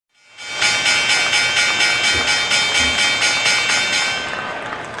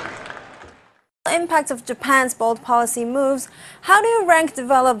impact of Japan's bold policy moves, how do you rank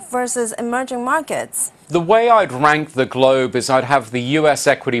developed versus emerging markets? The way I'd rank the globe is I'd have the US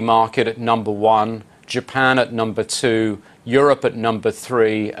equity market at number 1, Japan at number 2, Europe at number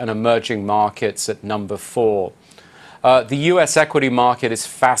 3, and emerging markets at number 4. The US equity market is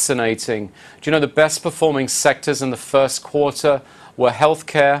fascinating. Do you know the best performing sectors in the first quarter were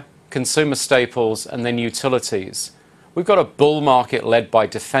healthcare, consumer staples, and then utilities? We've got a bull market led by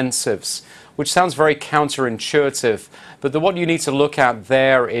defensives, which sounds very counterintuitive, but what you need to look at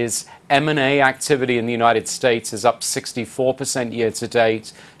there is M&A activity in the United States is up 64% year to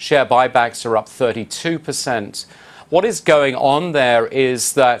date. Share buybacks are up 32%. What is going on there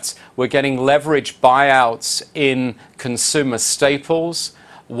is that we're getting leverage buyouts in consumer staples.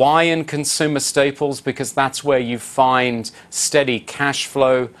 Why in consumer staples? Because that's where you find steady cash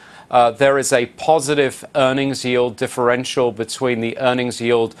flow. There is a positive earnings yield differential between the earnings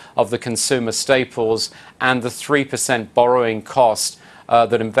yield of the consumer staples and the 3% borrowing cost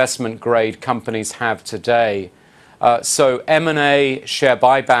that investment grade companies have today. So M&A share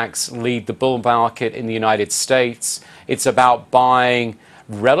buybacks lead the bull market in the United States. It's about buying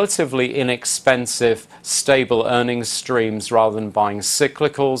relatively inexpensive, stable earnings streams rather than buying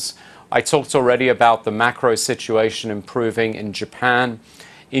cyclicals. I talked already about the macro situation improving in Japan.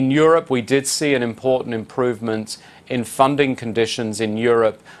 In Europe, we did see an important improvement in funding conditions in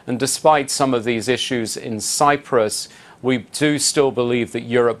Europe. And despite some of these issues in Cyprus, we do still believe that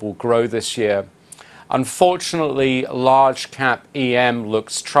Europe will grow this year. Unfortunately, large cap EM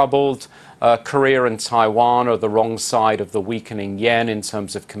looks troubled. Korea and Taiwan are the wrong side of the weakening yen in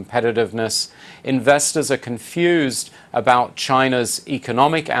terms of competitiveness. Investors are confused about China's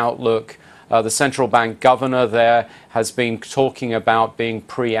economic outlook. The central bank governor there has been talking about being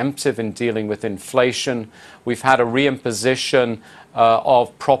preemptive in dealing with inflation. We've had a reimposition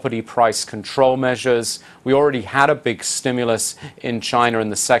of property price control measures. We already had a big stimulus in China in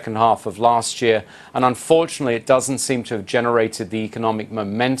the second half of last year, and unfortunately it doesn't seem to have generated the economic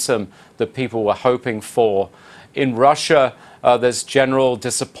momentum that people were hoping for. In Russia, there's general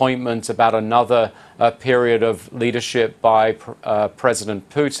disappointment about another period of leadership by President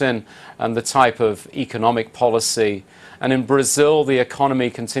Putin and the type of economic policy. And in Brazil, the economy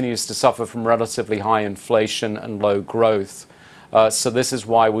continues to suffer from relatively high inflation and low growth. So this is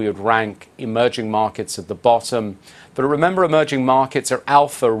why we would rank emerging markets at the bottom. But remember, emerging markets are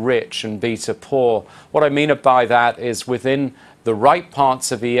alpha rich and beta poor. What I mean by that is within the right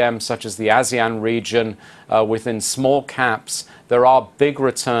parts of EM, such as the ASEAN region, within small caps, there are big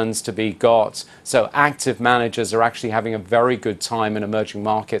returns to be got. So active managers are actually having a very good time in emerging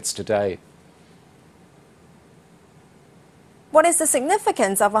markets today. What is the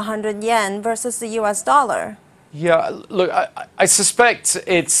significance of 100 yen versus the US dollar? Yeah, look, I suspect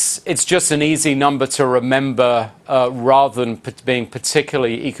it's just an easy number to remember rather than being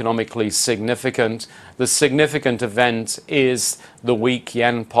particularly economically significant. The significant event is the weak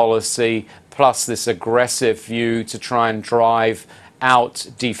yen policy plus this aggressive view to try and drive out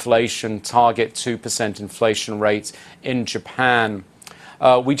deflation, target 2% inflation rate in Japan.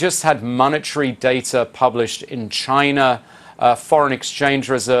 We just had monetary data published in China. Foreign exchange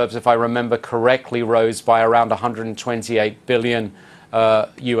reserves, if I remember correctly, rose by around 128 billion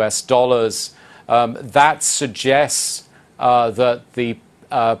US dollars. That suggests that the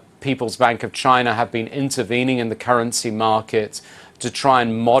People's Bank of China have been intervening in the currency market to try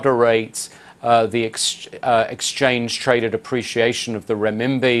and moderate the exchange-traded appreciation of the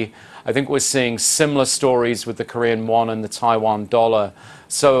renminbi. I think we're seeing similar stories with the Korean won and the Taiwan dollar.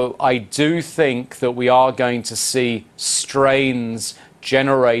 So I do think that we are going to see strains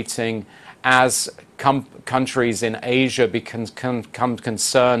generating as countries in Asia become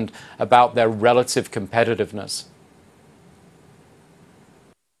concerned about their relative competitiveness.